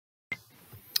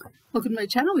Welcome to my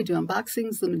channel. We do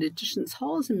unboxings, limited editions,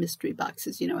 hauls, and mystery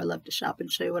boxes. You know I love to shop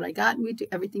and show you what I got. And we do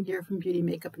everything here from beauty,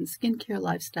 makeup, and skincare,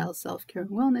 lifestyle, self-care,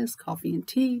 and wellness, coffee and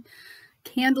tea,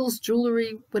 candles,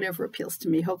 jewelry, whatever appeals to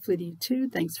me. Hopefully to you too.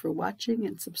 Thanks for watching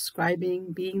and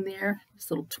subscribing, being there.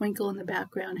 This little twinkle in the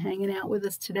background, hanging out with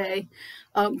us today.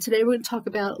 Today we're going to talk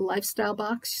about a lifestyle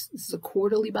box. This is a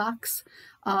quarterly box.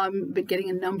 Been getting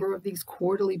a number of these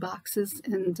quarterly boxes,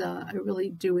 and I really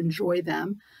do enjoy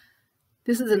them.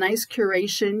 This is a nice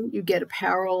curation. You get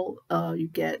apparel, you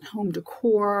get home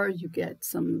decor, you get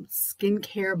some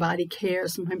skincare, body care.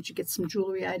 Sometimes you get some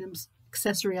jewelry items,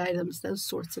 accessory items, those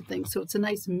sorts of things. So it's a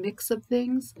nice mix of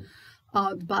things.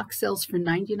 The box sells for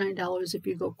 $99 if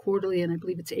you go quarterly, and I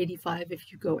believe it's $85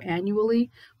 if you go annually.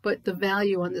 But the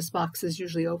value on this box is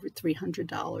usually over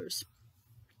 $300.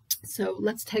 So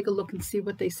let's take a look and see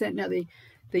what they sent. Now they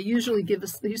used to give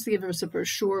us a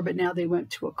brochure, but now they went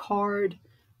to a card.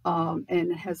 And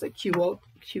it has a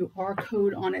QR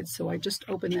code on it, so I just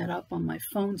opened that up on my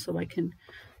phone so I can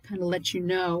kind of let you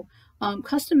know.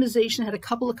 Customization, had a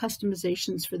couple of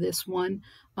customizations for this one.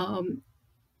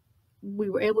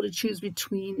 We were able to choose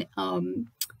between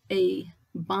a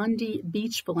Bondi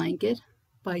beach blanket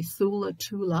by Thula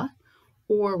Tula,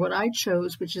 or what I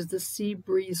chose, which is the Sea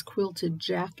Breeze quilted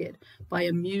jacket by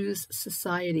Amuse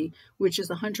Society, which is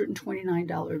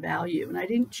 $129 value. And I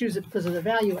didn't choose it because of the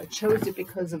value. I chose it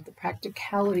because of the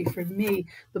practicality for me.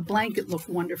 The blanket looked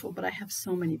wonderful, but I have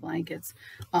so many blankets.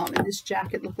 And this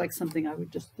jacket looked like something I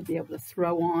would just be able to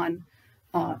throw on,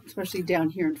 especially down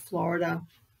here in Florida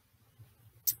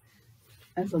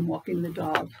as I'm walking the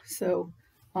dog. So,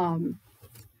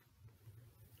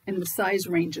 and the size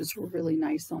ranges were really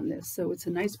nice on this. So it's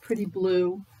a nice pretty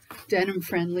blue, denim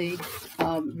friendly,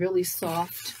 really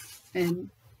soft and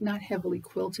not heavily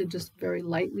quilted, just very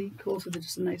lightly quilted,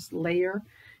 just a nice layer.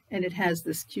 And it has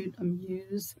this cute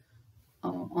Amuse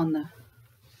on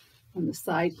the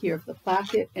side here of the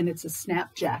pocket, and it's a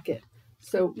snap jacket.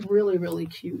 So really, really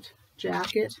cute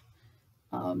jacket.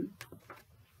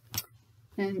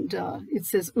 It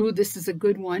says, ooh, this is a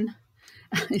good one.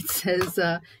 It says,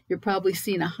 you're probably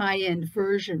seeing a high-end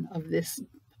version of this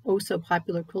so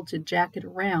popular quilted jacket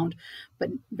around,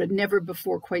 but never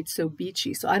before quite so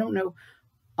beachy. So I don't know,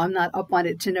 I'm not up on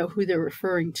it to know who they're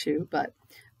referring to, but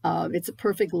it's a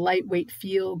perfect lightweight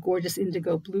feel, gorgeous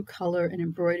indigo blue color, and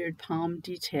embroidered palm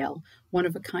detail.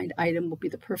 One-of-a-kind item will be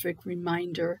the perfect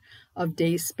reminder of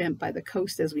days spent by the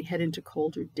coast as we head into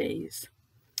colder days.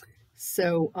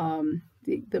 So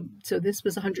so this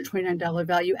was $129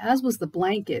 value, as was the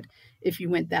blanket if you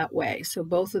went that way. So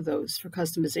both of those for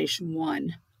customization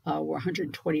one were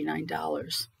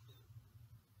 $129.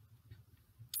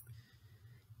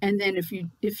 And then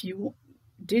if you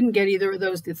didn't get either of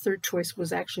those, the third choice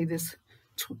was actually this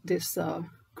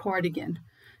cardigan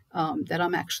that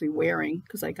I'm actually wearing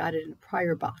because I got it in a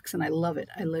prior box and I love it.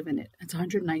 I live in it. It's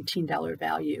 $119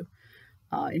 value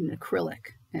in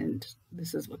acrylic. And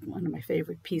this is one of my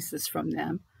favorite pieces from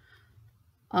them.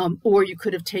 Or you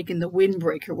could have taken the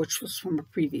windbreaker, which was from a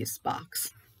previous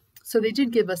box. So they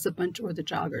did give us a bunch, or the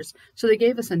joggers. So they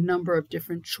gave us a number of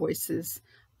different choices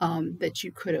that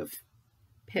you could have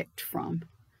picked from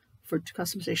for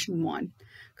customization one.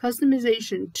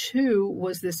 Customization two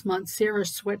was this Montserrat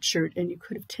sweatshirt, and you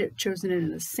could have chosen it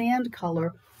in a sand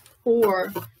color,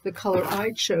 or the color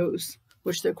I chose,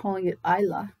 which they're calling it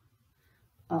Isla,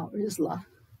 or Isla.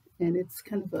 And it's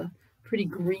kind of a pretty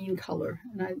green color,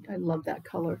 and I love that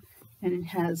color. And it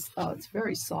has, it's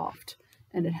very soft,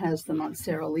 and it has the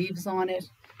Montserrat leaves on it,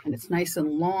 and it's nice and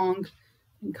long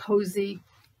and cozy.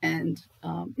 And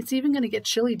it's even going to get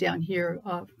chilly down here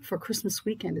for Christmas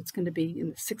weekend. It's going to be in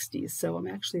the 60s, so I'm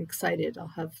actually excited. I'll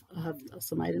have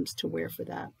some items to wear for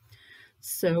that.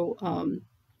 So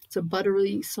it's a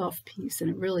buttery soft piece, and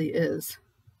it really is.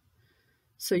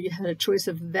 So you had a choice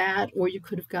of that, or you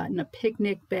could have gotten a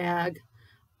picnic bag.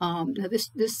 Now this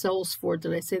sells for,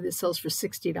 did I say this sells for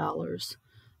 $60?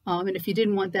 And if you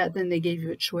didn't want that, then they gave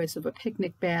you a choice of a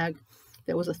picnic bag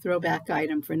that was a throwback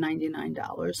item for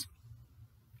 $99.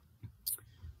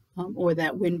 Or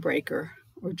that windbreaker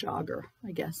or jogger,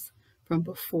 I guess, from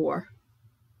before.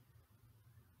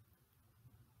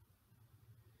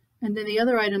 And then the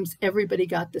other items, everybody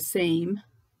got the same.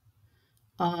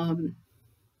 And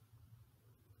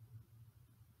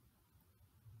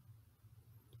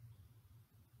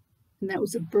that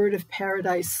was a Bird of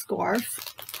Paradise scarf.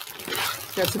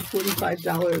 That's a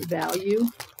 $45 value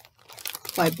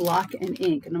by Block and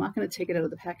Ink. And I'm not going to take it out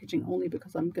of the packaging only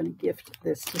because I'm going to gift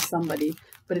this to somebody,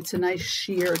 but it's a nice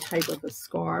sheer type of a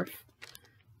scarf.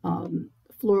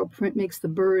 Floral print makes the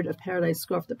Bird of Paradise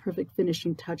scarf the perfect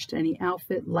finishing touch to any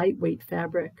outfit. Lightweight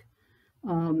fabric,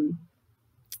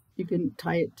 You can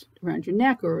tie it around your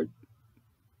neck or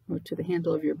to the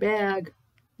handle of your bag,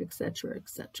 etc.,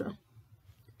 etc.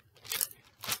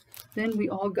 Then we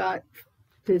all got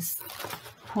this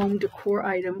home decor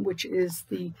item, which is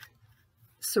the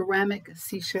ceramic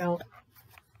seashell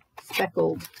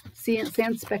speckled,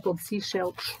 sand speckled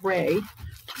seashell tray,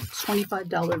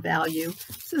 $25 value.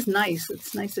 This is nice.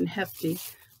 It's nice and hefty,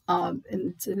 and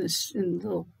it's in a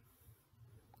little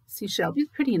seashell.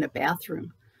 It's pretty in a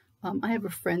bathroom. I have a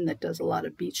friend that does a lot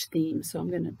of beach themes, so I'm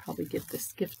going to probably gift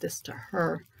this to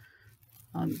her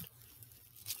to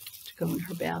go in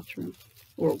her bathroom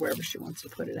or wherever she wants to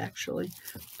put it, actually.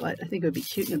 But I think it would be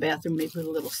cute in the bathroom, maybe with a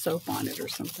little soap on it or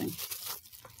something.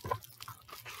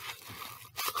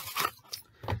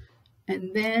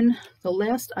 And then the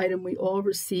last item we all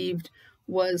received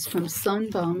was from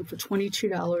Sunbum for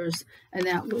 $22, and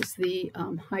that was the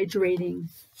hydrating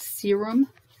serum,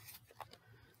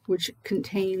 which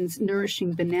contains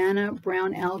nourishing banana,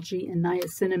 brown algae, and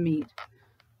niacinamide.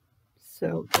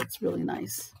 So that's really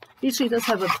nice. Usually does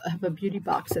have a beauty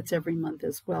box that's every month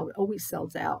as well. It always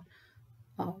sells out.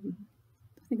 I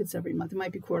think it's every month. It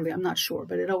might be quarterly. I'm not sure,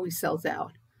 but it always sells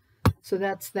out. So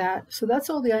that's that. So that's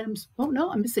all the items. Oh,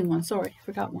 no, I'm missing one. Sorry, I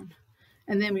forgot one.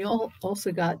 And then we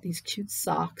also got these cute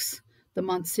socks, the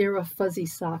Montserrat Fuzzy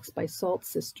Socks by Salt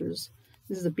Sisters.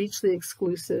 This is a Beachly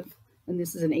exclusive, and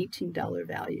this is an $18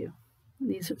 value.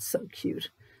 And these are so cute.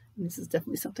 And this is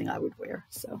definitely something I would wear.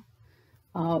 So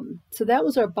that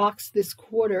was our box this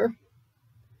quarter.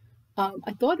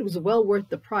 I thought it was well worth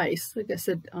the price. Like I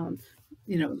said,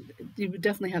 you would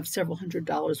definitely have several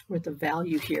 $100s worth of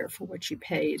value here for what you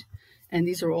paid. And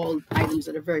these are all items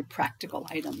that are very practical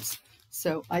items.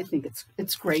 So I think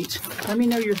it's great. Let me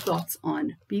know your thoughts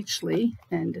on Beachly,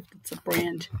 and if it's a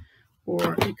brand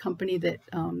or a company that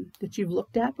you've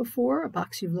looked at before, a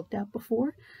box you've looked at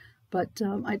before. But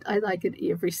I like it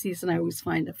every season. I always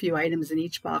find a few items in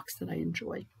each box that I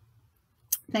enjoy.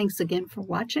 Thanks again for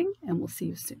watching, and we'll see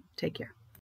you soon. Take care.